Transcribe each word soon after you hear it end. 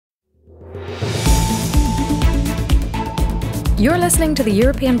You're listening to the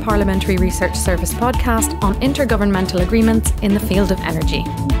European Parliamentary Research Service podcast on intergovernmental agreements in the field of energy.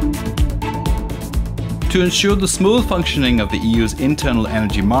 To ensure the smooth functioning of the EU's internal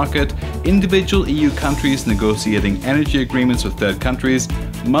energy market, individual EU countries negotiating energy agreements with third countries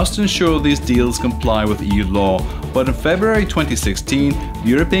must ensure these deals comply with EU law. But in February 2016, the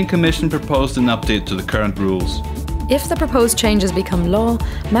European Commission proposed an update to the current rules. If the proposed changes become law,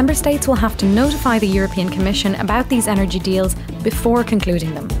 Member States will have to notify the European Commission about these energy deals before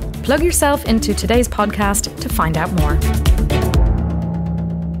concluding them. Plug yourself into today's podcast to find out more.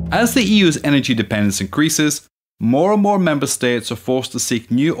 As the EU's energy dependence increases, more and more member states are forced to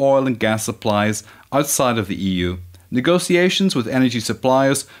seek new oil and gas supplies outside of the EU. Negotiations with energy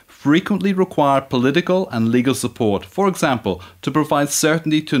suppliers frequently require political and legal support, for example, to provide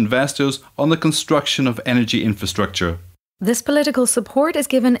certainty to investors on the construction of energy infrastructure. This political support is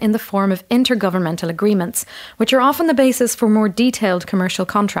given in the form of intergovernmental agreements, which are often the basis for more detailed commercial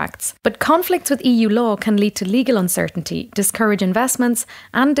contracts. But conflicts with EU law can lead to legal uncertainty, discourage investments,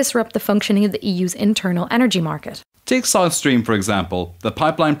 and disrupt the functioning of the EU's internal energy market. Take South Stream, for example. The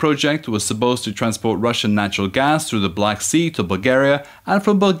pipeline project was supposed to transport Russian natural gas through the Black Sea to Bulgaria and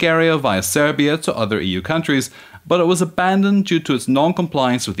from Bulgaria via Serbia to other EU countries, but it was abandoned due to its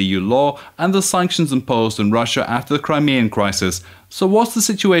non-compliance with EU law and the sanctions imposed on Russia after the Crimean crisis. So what's the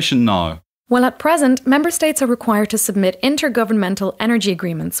situation now? Well, at present, Member States are required to submit intergovernmental energy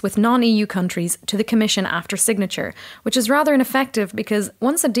agreements with non-EU countries to the Commission after signature, which is rather ineffective because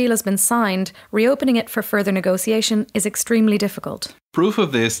once a deal has been signed, reopening it for further negotiation is extremely difficult. Proof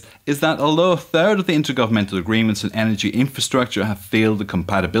of this is that although a third of the intergovernmental agreements on energy infrastructure have failed the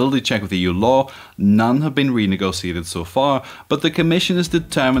compatibility check with EU law, none have been renegotiated so far, but the Commission is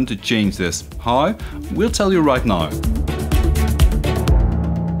determined to change this. How? We'll tell you right now.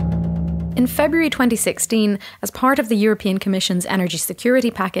 In February 2016, as part of the European Commission's energy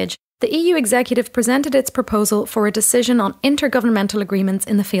security package, the EU executive presented its proposal for a decision on intergovernmental agreements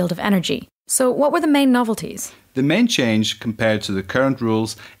in the field of energy. So what were the main novelties? The main change compared to the current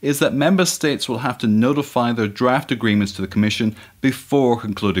rules is that member states will have to notify their draft agreements to the Commission before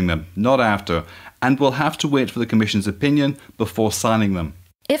concluding them, not after, and will have to wait for the Commission's opinion before signing them.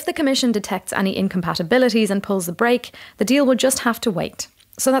 If the Commission detects any incompatibilities and pulls the brake, the deal will just have to wait.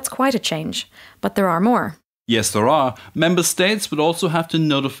 So that's quite a change. But there are more. Yes, there are. Member states would also have to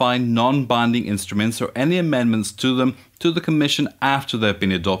notify non-binding instruments or any amendments to them to the Commission after they've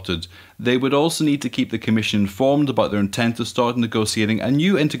been adopted. They would also need to keep the Commission informed about their intent to start negotiating a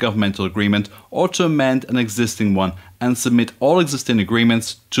new intergovernmental agreement or to amend an existing one and submit all existing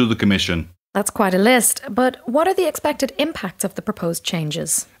agreements to the Commission. That's quite a list, but what are the expected impacts of the proposed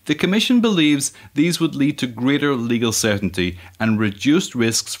changes? The Commission believes these would lead to greater legal certainty and reduced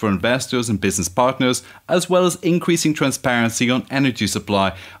risks for investors and business partners, as well as increasing transparency on energy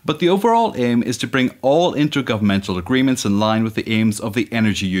supply. But the overall aim is to bring all intergovernmental agreements in line with the aims of the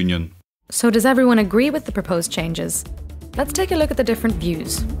Energy Union. So does everyone agree with the proposed changes? Let's take a look at the different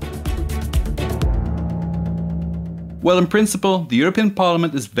views. Well, in principle, the European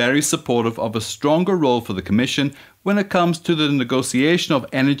Parliament is very supportive of a stronger role for the Commission when it comes to the negotiation of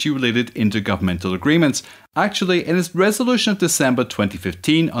energy-related intergovernmental agreements. Actually, in its resolution of December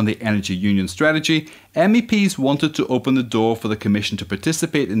 2015 on the Energy Union strategy, MEPs wanted to open the door for the Commission to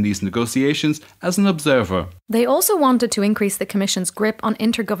participate in these negotiations as an observer. They also wanted to increase the Commission's grip on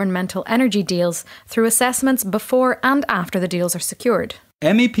intergovernmental energy deals through assessments before and after the deals are secured.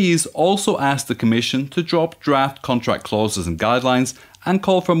 MEPs also asked the Commission to drop draft contract clauses and guidelines and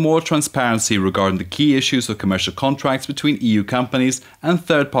call for more transparency regarding the key issues of commercial contracts between EU companies and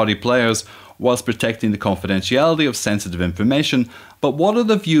third-party players, whilst protecting the confidentiality of sensitive information. But what are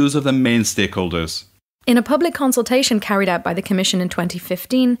the views of the main stakeholders? In a public consultation carried out by the Commission in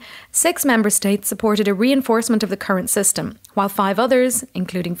 2015, 6 member states supported a reinforcement of the current system, while 5 others,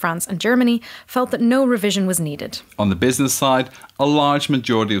 including France and Germany, felt that no revision was needed. On the business side, a large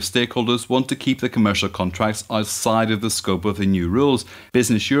majority of stakeholders want to keep the commercial contracts outside of the scope of the new rules.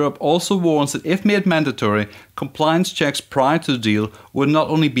 Business Europe also warns that if made mandatory, compliance checks prior to the deal would not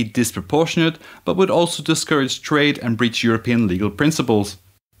only be disproportionate, but would also discourage trade and breach European legal principles.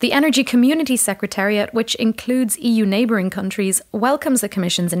 The Energy Community Secretariat, which includes EU neighbouring countries, welcomes the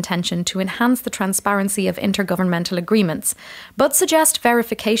Commission's intention to enhance the transparency of intergovernmental agreements, but suggests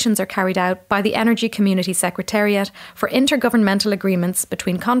verifications are carried out by the Energy Community Secretariat for intergovernmental agreements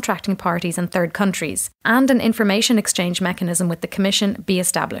between contracting parties and third countries, and an information exchange mechanism with the Commission be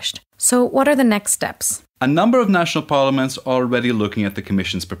established. So what are the next steps? A number of national parliaments are already looking at the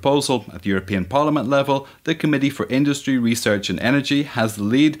Commission's proposal. At the European Parliament level, the Committee for Industry, Research and Energy has the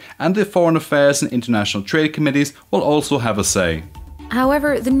lead, and the Foreign Affairs and International Trade Committees will also have a say.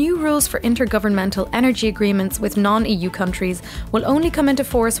 However, the new rules for intergovernmental energy agreements with non-EU countries will only come into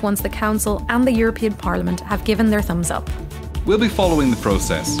force once the Council and the European Parliament have given their thumbs up. We'll be following the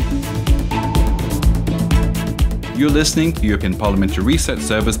process. You're listening to the European Parliamentary Research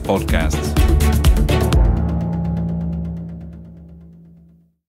Service podcast.